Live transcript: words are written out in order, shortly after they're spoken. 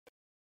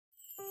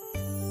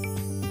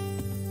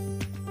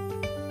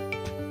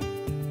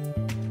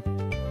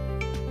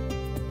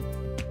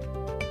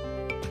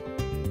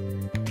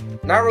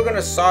Now we're going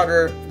to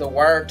solder the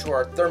wire to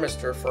our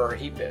thermistor for our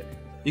heat bed.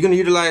 You're going to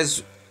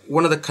utilize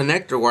one of the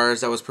connector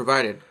wires that was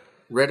provided,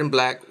 red and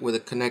black with a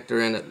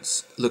connector in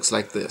it. Looks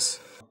like this.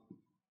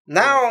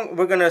 Now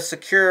we're going to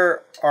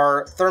secure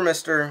our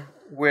thermistor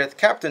with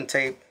Kapton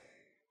tape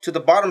to the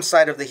bottom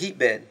side of the heat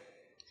bed.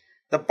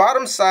 The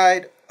bottom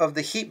side of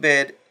the heat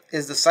bed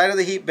is the side of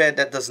the heat bed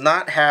that does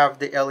not have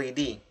the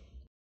LED.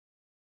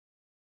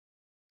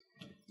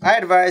 I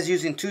advise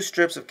using 2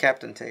 strips of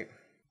Kapton tape.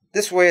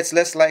 This way it's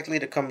less likely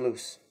to come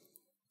loose.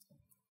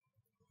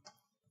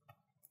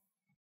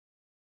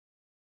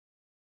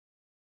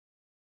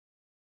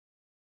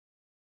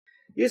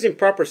 Using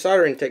proper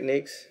soldering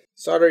techniques,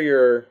 solder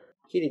your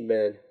heating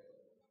bed.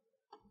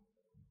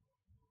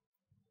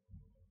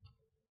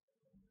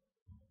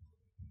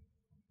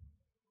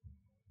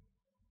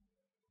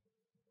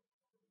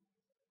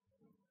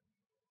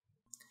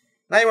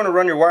 Now you want to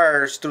run your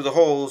wires through the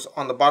holes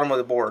on the bottom of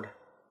the board.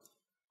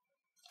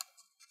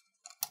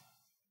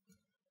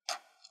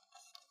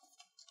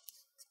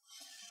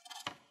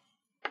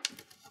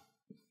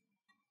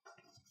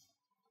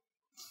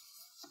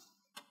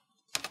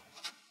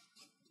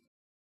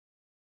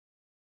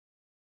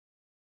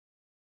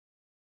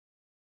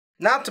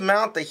 Now to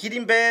mount the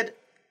heating bed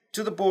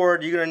to the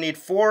board, you're going to need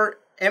 4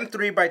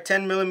 M3 by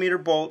 10 millimeter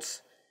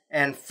bolts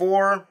and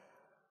 4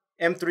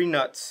 M3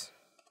 nuts.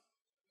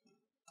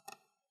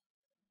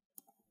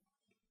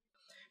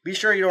 Be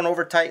sure you don't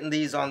over tighten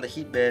these on the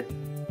heat bed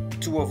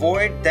to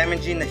avoid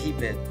damaging the heat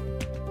bed.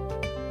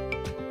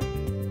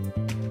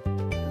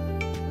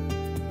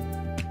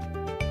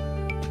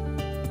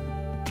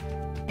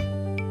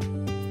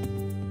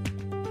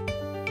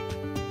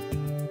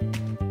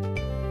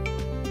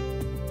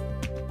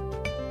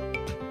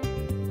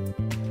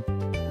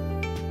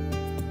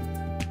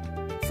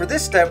 For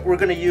this step, we're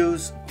going to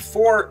use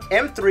 4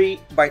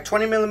 M3 by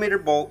 20 millimeter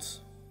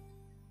bolts,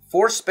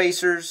 4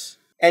 spacers,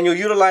 and you'll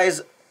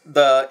utilize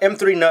the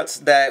M3 nuts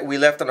that we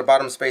left on the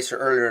bottom spacer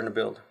earlier in the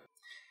build.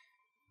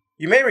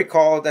 You may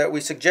recall that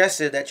we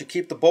suggested that you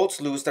keep the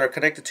bolts loose that are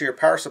connected to your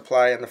power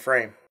supply and the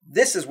frame.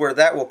 This is where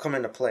that will come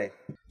into play.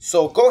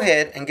 So go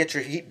ahead and get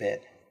your heat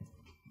bed.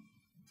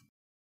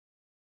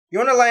 You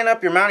want to line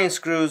up your mounting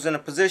screws in a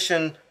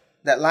position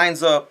that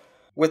lines up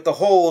with the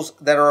holes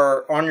that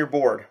are on your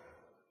board.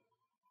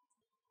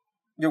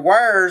 Your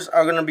wires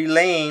are going to be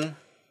laying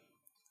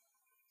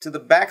to the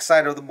back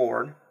side of the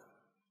board.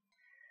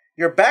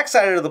 Your back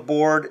side of the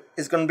board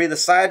is going to be the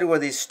side where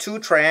these 2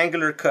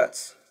 triangular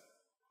cuts.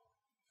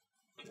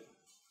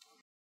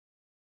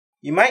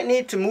 You might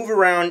need to move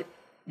around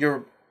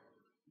your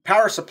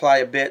power supply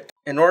a bit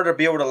in order to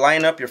be able to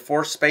line up your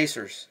 4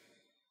 spacers.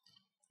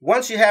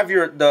 Once you have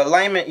the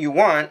alignment you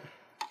want,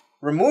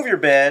 remove your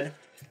bed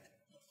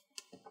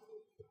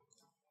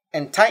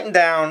and tighten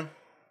down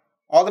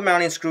all the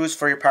mounting screws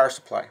for your power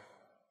supply.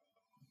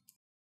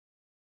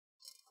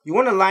 You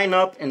want to line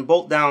up and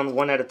bolt down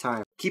one at a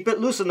time. Keep it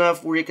loose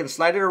enough where you can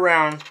slide it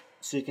around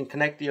so you can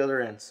connect the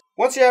other ends.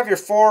 Once you have your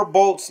 4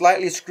 bolts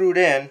slightly screwed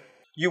in,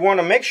 you want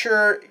to make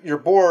sure your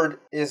board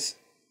is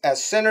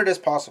as centered as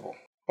possible.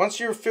 Once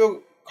you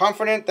feel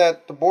confident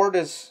that the board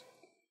is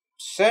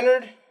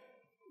centered,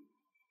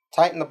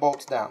 tighten the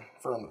bolts down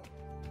firmly.